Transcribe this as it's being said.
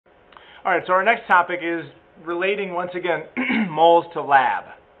All right, so our next topic is relating, once again, moles to lab.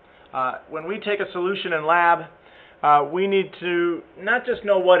 When we take a solution in lab, we need to not just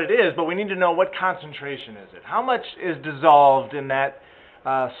know what it is, but we need to know what concentration is it. How much is dissolved in that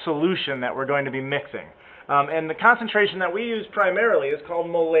solution that we're going to be mixing? And the concentration that we use primarily is called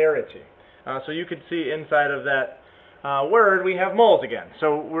molarity. So you could see inside of that word we have moles again.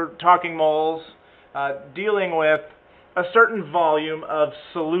 So we're talking moles dealing with a certain volume of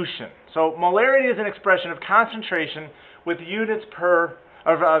solution. So molarity is an expression of concentration with units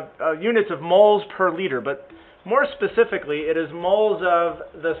of moles per liter, but more specifically, it is moles of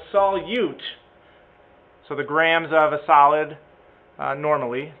the solute, so the grams of a solid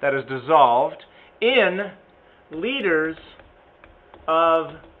normally that is dissolved, in liters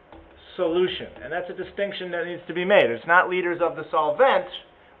of solution. And that's a distinction that needs to be made. It's not liters of the solvent,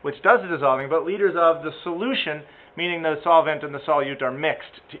 which does the dissolving, but liters of the solution, meaning the solvent and the solute are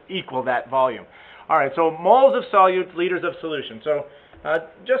mixed to equal that volume. All right, so moles of solute, liters of solution. So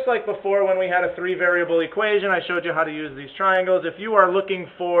just like before when we had a three-variable equation, I showed you how to use these triangles. If you are looking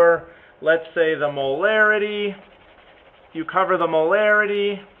for, let's say, the molarity, you cover the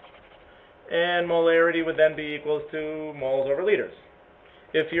molarity, and molarity would then be equals to moles over liters.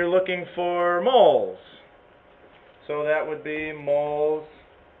 If you're looking for moles, so that would be moles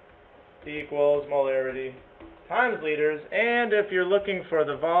equals molarity times liters, and if you're looking for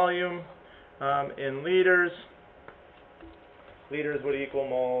the volume in liters, liters would equal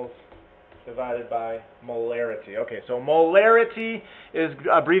moles divided by molarity. Okay, so molarity is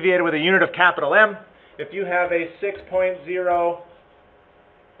abbreviated with a unit of capital M. If you have a 6.0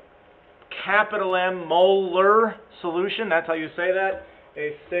 capital M molar solution, that's how you say that,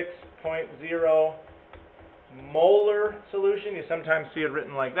 a 6.0 molar solution. You sometimes see it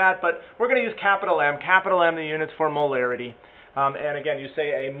written like that, but we're going to use capital M the units for molarity. And again, you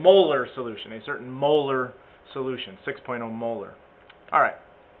say a molar solution, a certain molar solution, 6.0 molar. All right.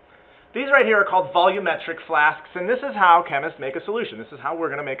 These right here are called volumetric flasks, and this is how chemists make a solution. This is how we're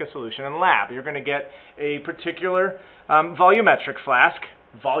going to make a solution in lab. You're going to get a particular volumetric flask,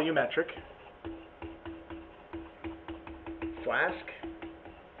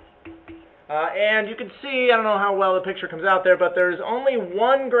 and you can see, I don't know how well the picture comes out there, but there's only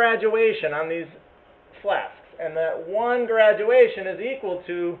one graduation on these flasks, and that one graduation is equal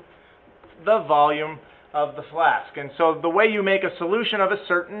to the volume of the flask. And so the way you make a solution of a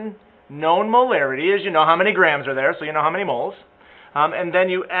certain known molarity is you know how many grams are there, so you know how many moles, and then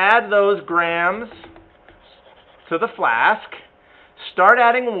you add those grams to the flask, start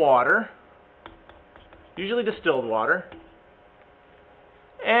adding water, usually distilled water,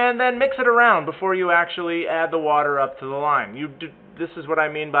 and then mix it around before you actually add the water up to the line. This is what I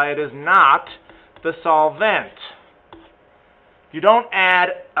mean by it is not the solvent. You don't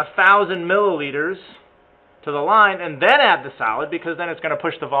add 1,000 milliliters to the line and then add the solid, because then it's going to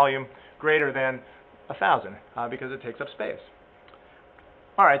push the volume greater than 1,000 because it takes up space.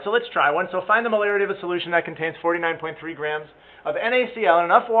 All right, so let's try one. So find the molarity of a solution that contains 49.3 grams of NaCl and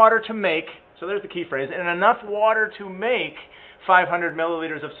enough water to make, so there's the key phrase, and enough water to make 500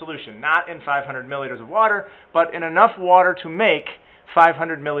 milliliters of solution. Not in 500 milliliters of water, but in enough water to make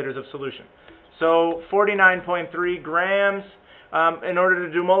 500 milliliters of solution. So 49.3 grams. In order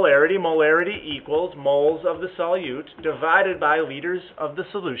to do molarity, molarity equals moles of the solute divided by liters of the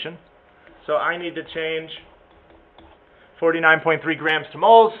solution. So I need to change 49.3 grams to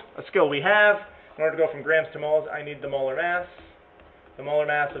moles, a skill we have. In order to go from grams to moles, I need the molar mass. The molar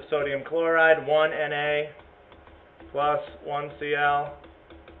mass of sodium chloride, 1 Na plus 1 Cl,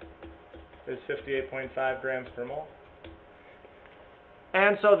 is 58.5 grams per mole.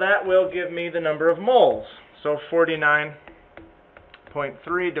 And so that will give me the number of moles. So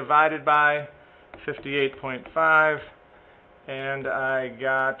 49.3 divided by 58.5, and I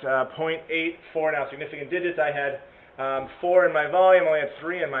got 0.84. Now, significant digits, I had 4 in my volume, only had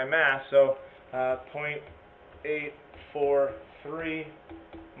 3 in my mass, so 0.843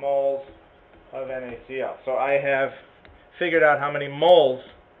 moles of NaCl. So I have figured out how many moles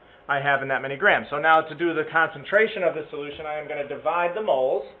I have in that many grams. So now to do the concentration of the solution, I am going to divide the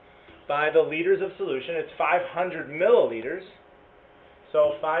moles by the liters of solution. It's 500 milliliters.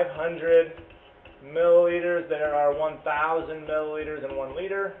 So 500 milliliters, there are 1,000 milliliters in 1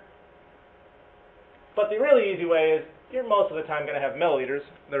 liter. But the really easy way is you're most of the time going to have milliliters.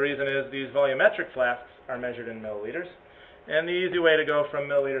 The reason is these volumetric flasks are measured in milliliters. And the easy way to go from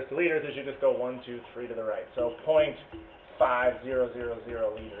milliliters to liters is you just go 1, 2, 3 to the right. So 0.5000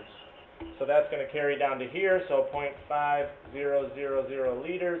 liters. So that's going to carry down to here. So 0.5000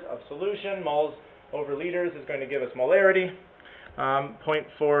 liters of solution, moles over liters, is going to give us molarity.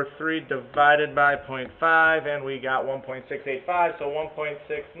 0.43 divided by 0.5, and we got 1.685, so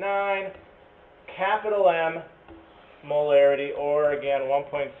 1.69 capital M molarity, or again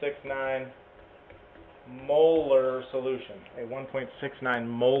 1.69 molar solution, a 1.69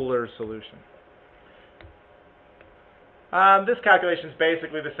 molar solution. This calculation is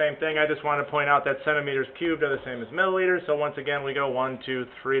basically the same thing. I just want to point out that centimeters cubed are the same as milliliters. So once again, we go 1, 2,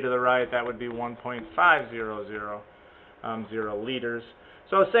 3 to the right. That would be 1.500 liters.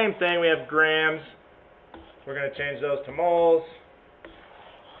 So same thing. We have grams. We're going to change those to moles.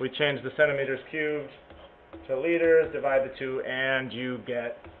 We change the centimeters cubed to liters, divide the two, and you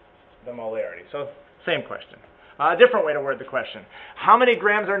get the molarity. So same question. A different way to word the question. How many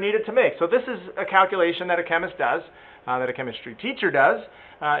grams are needed to make? So this is a calculation that a chemist does, that a chemistry teacher does,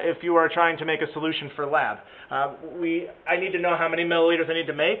 if you are trying to make a solution for lab. I need to know how many milliliters I need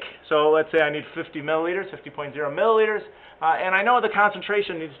to make. So let's say I need 50 milliliters, 50.0 milliliters, and I know the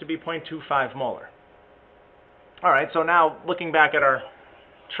concentration needs to be 0.25 molar. All right, so now looking back at our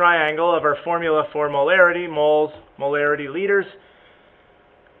triangle of our formula for molarity, moles, molarity, liters,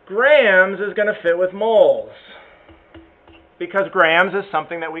 grams is going to fit with moles, because grams is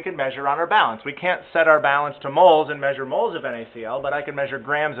something that we can measure on our balance. We can't set our balance to moles and measure moles of NaCl, but I can measure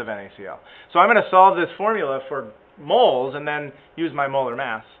grams of NaCl. So I'm going to solve this formula for moles and then use my molar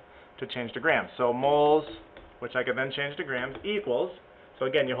mass to change to grams. So moles, which I could then change to grams, equals, so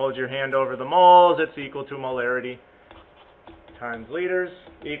again, you hold your hand over the moles, it's equal to molarity times liters,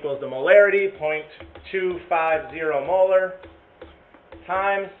 equals the molarity, 0.250 molar,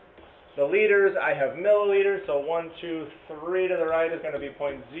 times the liters. I have milliliters, so 1, 2, 3 to the right is going to be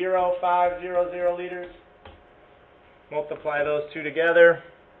 0.0500 liters. Multiply those two together.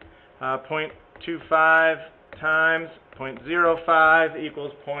 0.25 times 0.05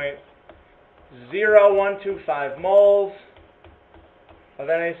 equals 0.0125 moles of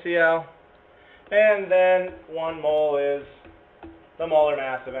NaCl. And then 1 mole is the molar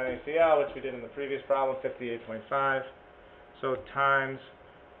mass of NaCl, which we did in the previous problem, 58.5. So times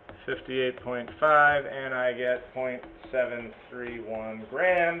 58.5, and I get 0.731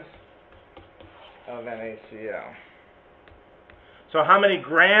 grams of NaCl. So how many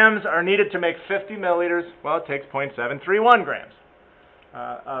grams are needed to make 50 milliliters? Well, it takes 0.731 grams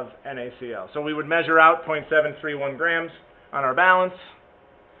of NaCl. So we would measure out 0.731 grams on our balance.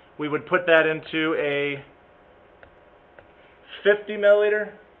 We would put that into a 50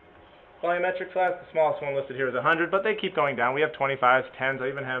 milliliter volumetric flask. The smallest one listed here is 100, but they keep going down. We have 25s, 10s. I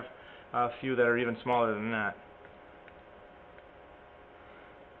even have a few that are even smaller than that.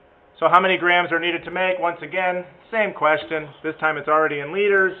 So how many grams are needed to make? Once again, same question. This time it's already in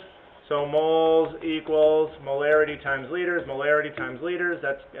liters. So moles equals molarity times liters, molarity times liters.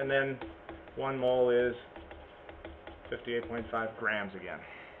 And then 1 mole is 58.5 grams again.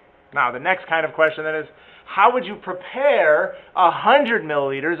 Now, the next kind of question then is, how would you prepare 100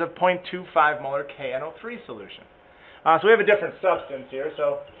 milliliters of 0.25 molar KNO3 solution? So we have a different substance here.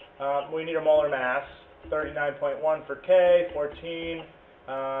 So we need a molar mass, 39.1 for K, 14,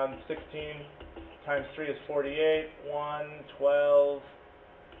 16 times 3 is 48, 1, 12,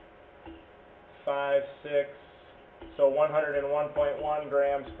 5, 6, so 101.1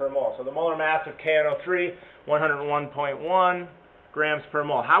 grams per mole. So the molar mass of KNO3, 101.1 grams per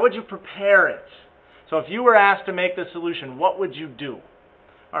mole. How would you prepare it? So if you were asked to make the solution, what would you do?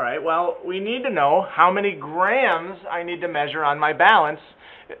 All right, well, we need to know how many grams I need to measure on my balance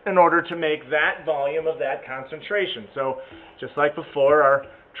in order to make that volume of that concentration. So just like before, our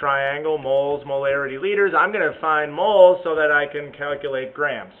triangle, moles, molarity, liters, I'm going to find moles so that I can calculate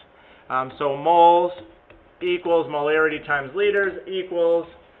grams. So moles equals molarity times liters equals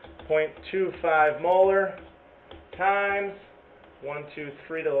 0.25 molar times 1, 2,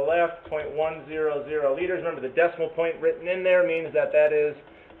 3 to the left, 0.100 liters. Remember, the decimal point written in there means that that is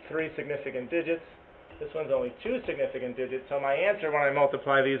 3 significant digits. This one's only 2 significant digits, so my answer when I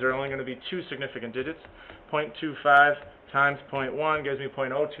multiply these are only going to be 2 significant digits. 0.25 times 0.1 gives me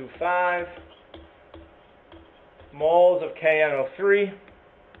 0.025 moles of KNO3.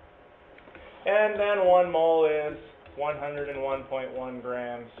 And then 1 mole is 101.1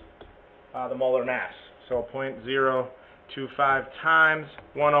 grams, the molar mass. So 0.025 times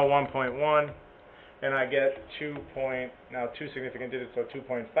 101.1, and I get 2 significant digits, so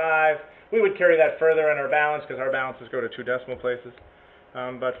 2.5. We would carry that further in our balance because our balances go to 2 decimal places.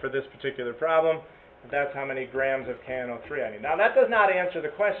 But for this particular problem, that's how many grams of KNO3 I need. Now that does not answer the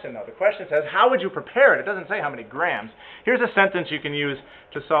question though. The question says, how would you prepare it? It doesn't say how many grams. Here's a sentence you can use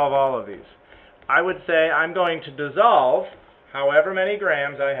to solve all of these. I would say I'm going to dissolve however many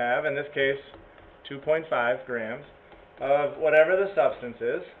grams I have, in this case 2.5 grams, of whatever the substance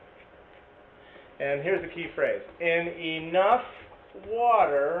is. And here's the key phrase: in enough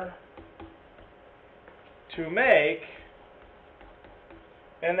water to make,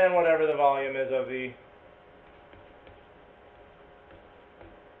 and then whatever the volume is of the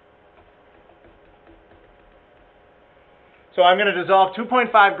So I'm going to dissolve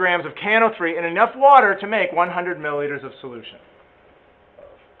 2.5 grams of KNO3 in enough water to make 100 milliliters of solution.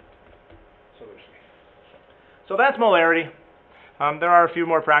 So that's molarity. There are a few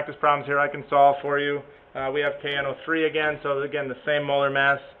more practice problems here I can solve for you. We have KNO3 again, so again the same molar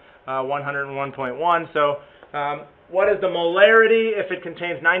mass, 101.1. So what is the molarity if it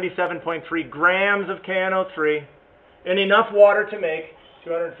contains 97.3 grams of KNO3 in enough water to make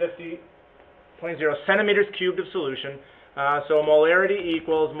 250.0 centimeters cubed of solution? So molarity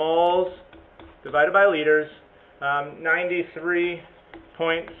equals moles divided by liters,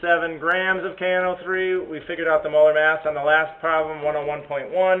 93.7 grams of KNO3. We figured out the molar mass on the last problem,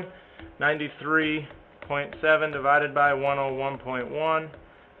 101.1. 93.7 divided by 101.1,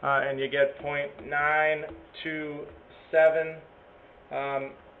 and you get 0.927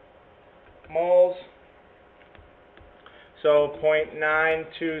 moles. So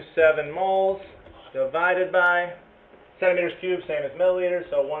 0.927 moles divided by centimeters cubed, same as milliliters,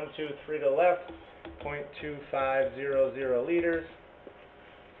 so 1, 2, 3 to the left, 0.2500 liters.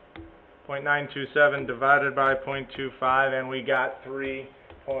 0.927 divided by 0.25, and we got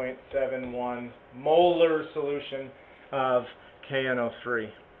 3.71 molar solution of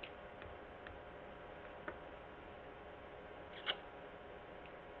KNO3.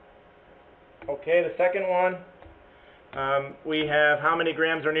 Okay, the second one, we have how many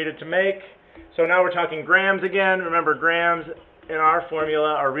grams are needed to make. So now we're talking grams again. Remember, grams in our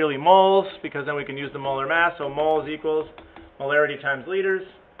formula are really moles, because then we can use the molar mass. So moles equals molarity times liters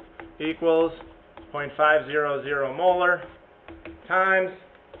equals 0.500 molar times,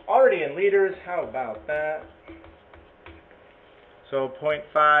 already in liters, how about that? So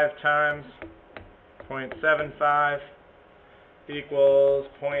 0.5 times 0.75 equals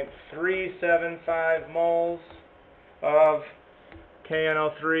 0.375 moles of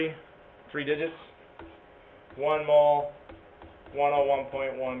KNO3, 3 digits, 1 mole,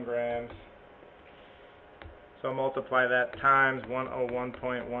 101.1 grams. So multiply that times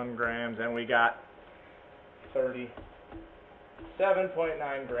 101.1 grams, and we got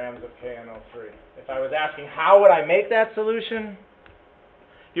 37.9 grams of KNO3. If I was asking how would I make that solution,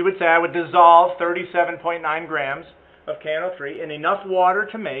 you would say I would dissolve 37.9 grams of KNO3 in enough water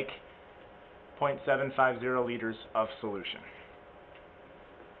to make 0.750 liters of solution.